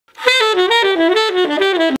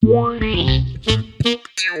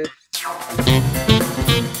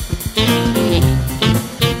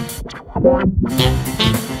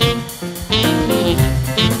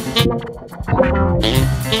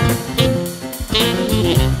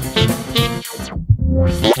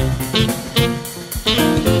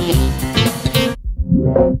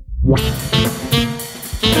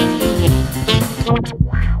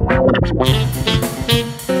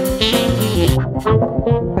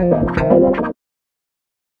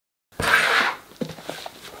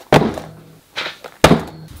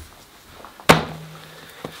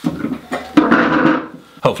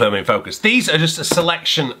Hopefully I'm in focus. These are just a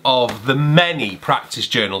selection of the many practice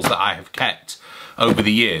journals that I have kept over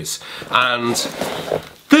the years, and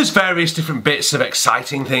there's various different bits of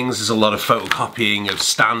exciting things. There's a lot of photocopying of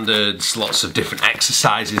standards, lots of different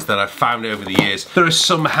exercises that I've found over the years. There are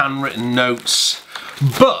some handwritten notes,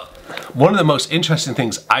 but one of the most interesting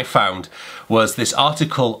things I found was this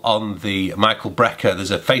article on the Michael Brecker.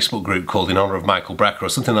 There's a Facebook group called In Honor of Michael Brecker or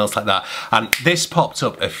something else like that, and this popped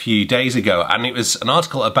up a few days ago, and it was an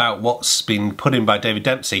article about what's been put in by David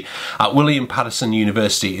Dempsey at William Paterson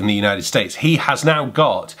University in the United States. He has now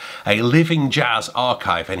got a living jazz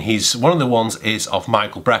archive, and one of the ones is of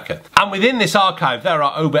Michael Brecker. And within this archive there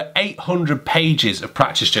are over 800 pages of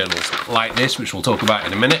practice journals like this, which we'll talk about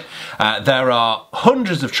in a minute. There are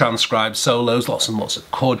hundreds of transcribed solos, lots and lots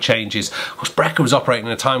of chord changes. Of course, Brecker was operating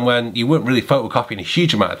in a time when you weren't really photocopying a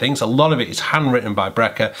huge amount of things. A lot of it is handwritten by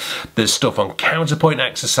Brecker. There's stuff on counterpoint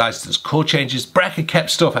exercises, there's chord changes. Brecker kept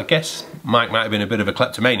stuff, I guess Mike might have been a bit of a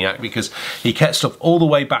kleptomaniac, because he kept stuff all the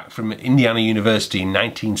way back from Indiana University in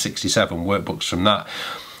 1967, workbooks from that.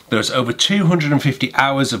 There's over 250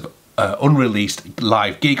 hours of unreleased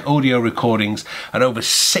live gig audio recordings and over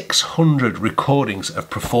 600 recordings of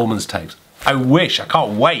performance tapes. I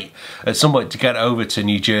can't wait at some point to get over to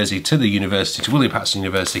New Jersey, to the university, to William Paterson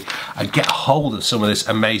University, and get hold of some of this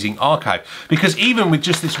amazing archive. Because even with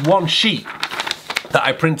just this one sheet that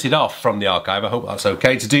I printed off from the archive, I hope that's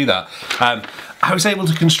okay to do that, I was able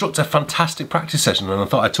to construct a fantastic practice session, and I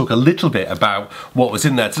thought I'd talk a little bit about what was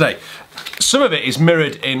in there today. Some of it is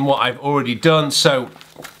mirrored in what I've already done, so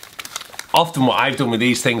often what I've done with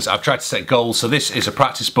these things, I've tried to set goals. So this is a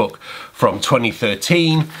practice book from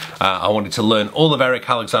 2013. I wanted to learn all of Eric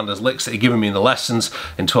Alexander's licks that he'd given me in the lessons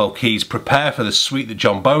in 12 keys, prepare for the suite that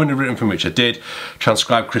John Bowen had written, from which I did,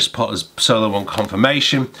 transcribe Chris Potter's solo on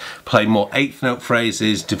confirmation, play more eighth note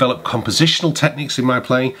phrases, develop compositional techniques in my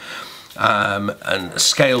playing, and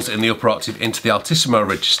scales in the upper octave into the altissimo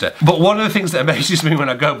register. But one of the things that amazes me when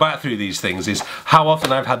I go back through these things is how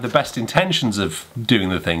often I've had the best intentions of doing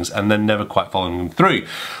the things and then never quite following them through.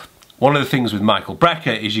 One of the things with Michael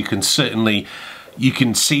Brecker is you can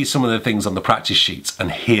see some of the things on the practice sheets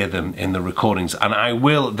and hear them in the recordings. And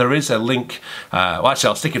there is a link, well actually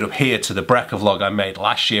I'll stick it up here, to the Brecker vlog I made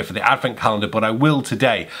last year for the Advent calendar, but I will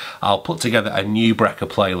today. I'll put together a new Brecker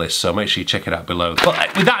playlist, so make sure you check it out below.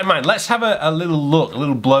 But with that in mind, let's have a little look, a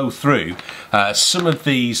little blow through some of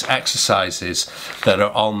these exercises that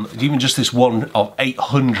are on even just this one of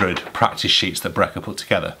 800 practice sheets that Brecker put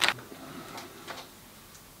together.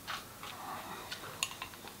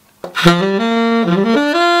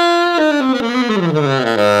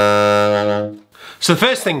 So the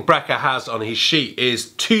first thing Brecker has on his sheet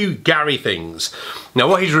is two Gary things. Now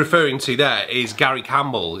what he's referring to there is Gary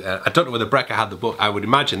Campbell. I don't know whether Brecker had the book. I would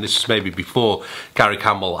imagine this was maybe before Gary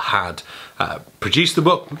Campbell had produced the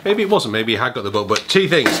book. Maybe it wasn't, maybe he had got the book, but two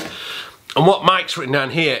things. And what Mike's written down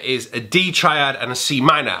here is a D triad and a C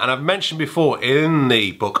minor. And I've mentioned before in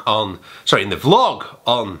the book on, sorry, in the vlog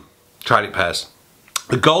on triadic pairs,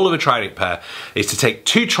 the goal of a triadic pair is to take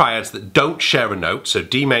two triads that don't share a note, so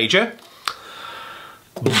D major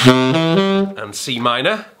and C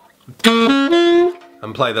minor,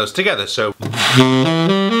 and play those together. So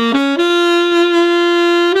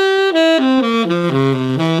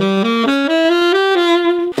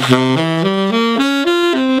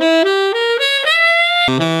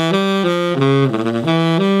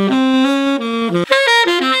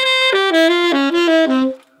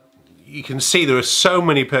you can see there are so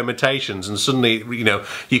many permutations, and suddenly, you know,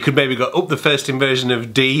 you could maybe go up the first inversion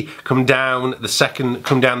of D, come down the second,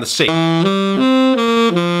 come down the C.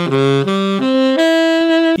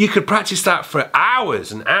 You could practice that for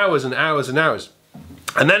hours and hours and hours and hours.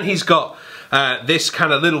 And then he's got this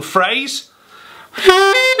kind of little phrase.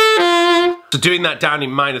 So doing that down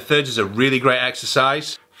in minor thirds is a really great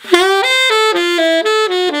exercise.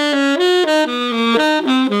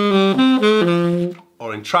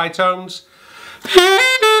 Or in tritones.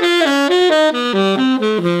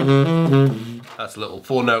 That's a little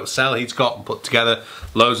 4-note cell he's got and put together.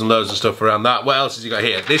 Loads and loads of stuff around that. What else has he got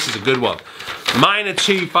here? This is a good one. Minor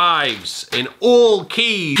 2.5s in all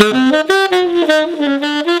keys.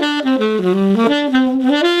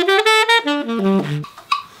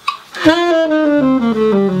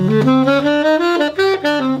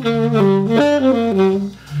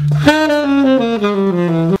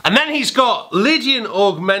 And then he's got Lydian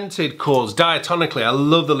augmented chords diatonically. I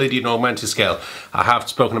love the Lydian augmented scale. I have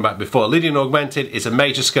spoken about it before. Lydian augmented is a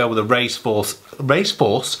major scale with a raised fourth, raised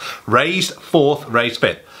fifth.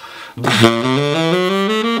 If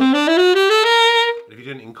you're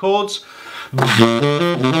doing it in chords,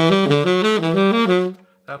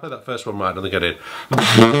 I played that first one right, I don't think I did.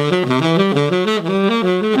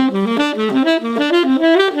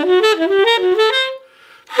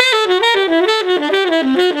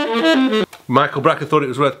 Michael Brecker thought it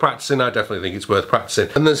was worth practicing. I definitely think it's worth practicing.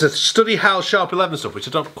 And there's a Study Hal Sharp 11 stuff, which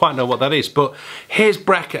I don't quite know what that is, but here's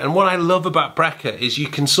Brecker. And what I love about Brecker is you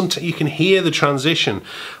can hear the transition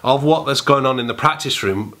of what that's going on in the practice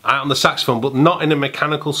room out on the saxophone, but not in a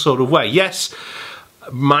mechanical sort of way. Yes,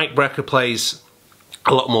 Mike Brecker plays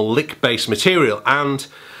a lot more lick-based material, and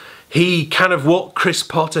he kind of what Chris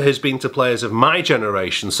Potter has been to players of my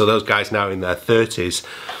generation, so those guys now in their 30s.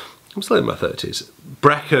 I'm still in my 30s.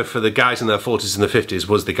 Brecker, for the guys in their 40s and the 50s,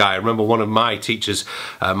 was the guy. I remember one of my teachers,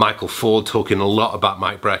 Michael Ford, talking a lot about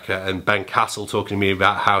Mike Brecker, and Ben Castle talking to me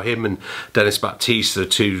about how him and Dennis Baptiste, the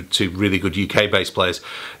two really good UK bass players,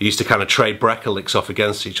 used to kind of trade Brecker licks off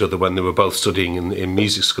against each other when they were both studying in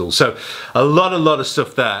music school. So a lot of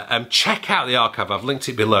stuff there. Check out the archive. I've linked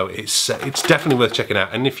it below. It's definitely worth checking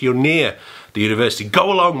out. And if you're near the university,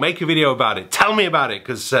 go along, make a video about it, tell me about it,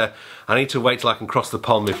 because I need to wait till I can cross the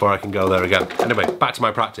pond before I can go there again. Anyway, back to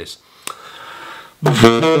my practice.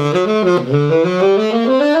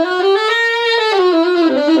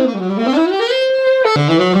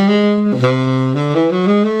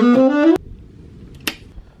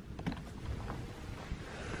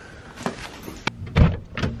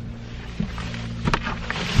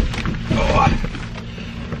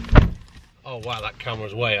 Oh wow, that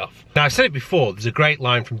camera's way off. Now, I've said it before, there's a great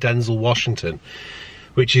line from Denzel Washington,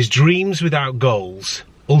 which is, dreams without goals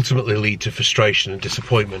ultimately lead to frustration and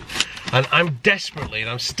disappointment. And I'm desperately, and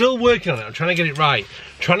I'm still working on it, I'm trying to get it right,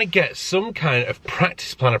 trying to get some kind of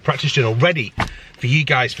practice plan, a practice journal ready for you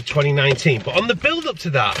guys for 2019. But on the build up to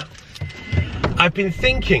that, I've been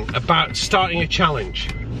thinking about starting a challenge.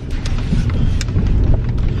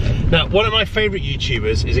 Now, one of my favourite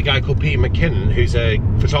YouTubers is a guy called Peter McKinnon, who's a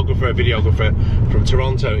photographer, a videographer from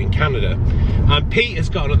Toronto in Canada. And Pete has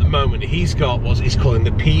got, at the moment, he's got what he's calling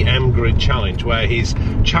the PM Grid Challenge, where he's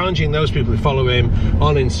challenging those people who follow him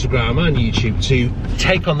on Instagram and YouTube to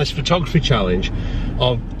take on this photography challenge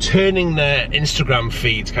of turning their Instagram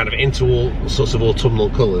feeds kind of into all sorts of autumnal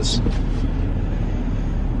colours.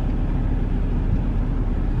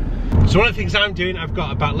 So one of the things I'm doing, I've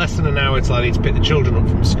got about less than an hour till I need to pick the children up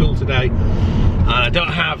from school today, and I don't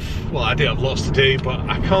have, well, I do have lots to do, but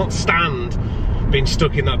I can't stand being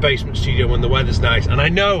stuck in that basement studio when the weather's nice. And I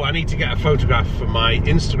know I need to get a photograph for my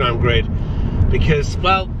Instagram grid because,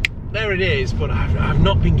 well, there it is, but I've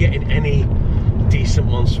not been getting any decent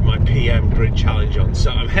ones for my PM Grid Challenge on.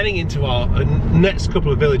 So I'm heading into our next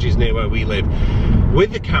couple of villages near where we live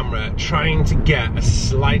with the camera, trying to get a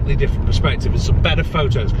slightly different perspective and some better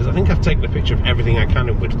photos, because I think I've taken a picture of everything I can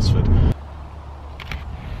in Whittlesford.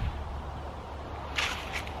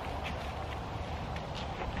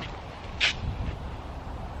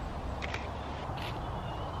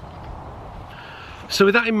 So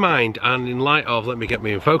with that in mind, and in light of, let me get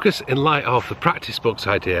me in focus, in light of the practice books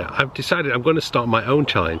idea, I've decided I'm going to start my own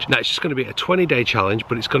challenge. Now, it's just going to be a 20-day challenge,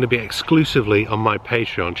 but it's going to be exclusively on my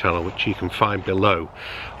Patreon channel, which you can find below.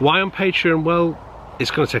 Why on Patreon? Well, it's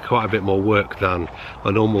going to take quite a bit more work than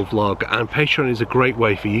a normal vlog, and Patreon is a great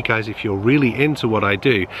way for you guys, if you're really into what I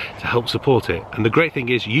do, to help support it. And the great thing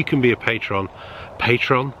is, you can be a patron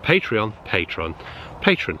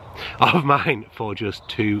of mine for just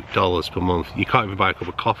 $2 per month. You can't even buy a cup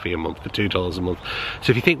of coffee a month for $2 a month. So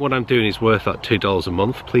if you think what I'm doing is worth that $2 a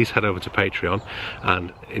month, please head over to Patreon,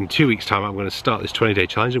 and in 2 weeks time I'm going to start this 20-day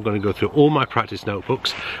challenge. I'm going to go through all my practice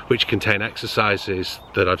notebooks, which contain exercises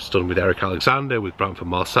that I've done with Eric Alexander, with Branford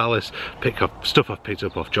Marsalis, pick up stuff I've picked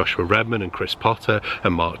up off Joshua Redman and Chris Potter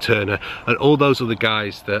and Mark Turner and all those other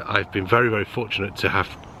guys that I've been very, very fortunate to have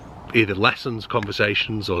either lessons,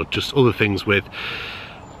 conversations, or just other things with.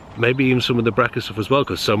 maybe even some of the Brecker stuff as well,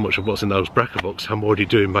 because so much of what's in those Brecker books I'm already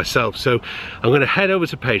doing myself. So I'm going to head over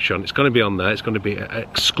to Patreon. It's going to be on there. It's going to be an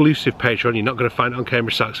exclusive Patreon. You're not going to find it on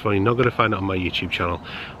Cambridge Saxophone. You're not going to find it on my YouTube channel.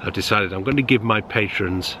 I've decided I'm going to give my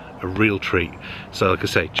patrons a real treat. So like I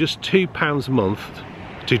say, just £2 a month,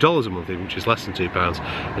 $2 a month even, which is less than £2,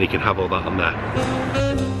 and you can have all that on there.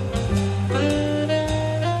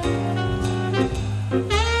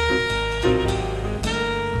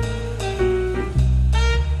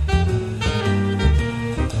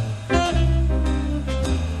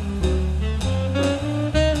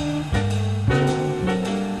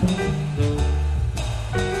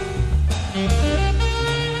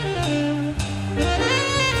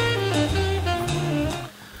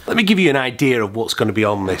 Let me give you an idea of what's going to be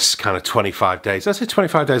on this kind of 25 days. Did I say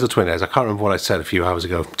 25 days or 20 days? I can't remember what I said a few hours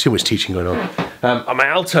ago. Too much teaching going on. My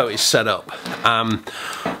alto is set up.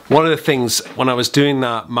 One of the things, when I was doing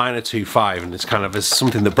that minor 2.5, and it's kind of as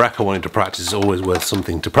something that Brecker wanted to practice, is always worth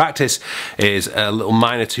something to practice, is a little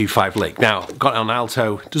minor 2.5 lick. Now, got it on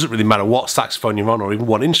alto, doesn't really matter what saxophone you're on or even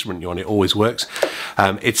what instrument you're on, it always works.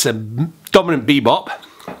 It's a dominant bebop.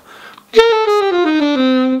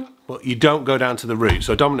 But you don't go down to the root,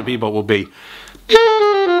 so a dominant bebop will be.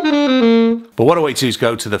 But what I want you to do is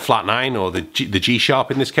go to the flat 9 or the G sharp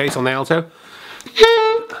in this case on the alto.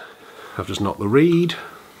 I've just knocked the reed.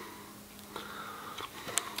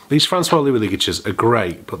 These Francois Louis ligatures are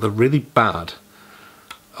great, but they're really bad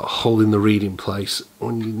at holding the reed in place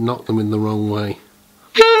when you knock them in the wrong way.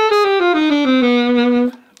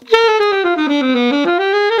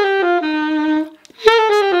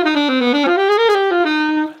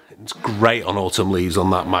 It's great on autumn leaves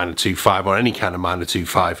on that minor 2.5 or any kind of minor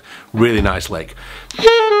 2.5. Really nice lick.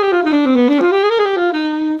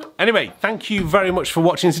 Anyway, thank you very much for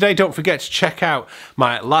watching today. Don't forget to check out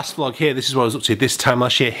my last vlog here. This is what I was up to this time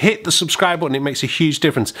last year. Hit the subscribe button, it makes a huge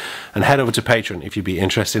difference. And head over to Patreon if you'd be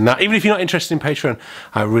interested in that. Even if you're not interested in Patreon,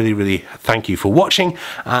 I really, really thank you for watching.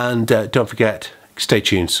 And don't forget, stay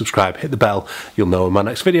tuned, subscribe, hit the bell. You'll know when my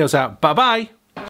next video's out. Bye-bye.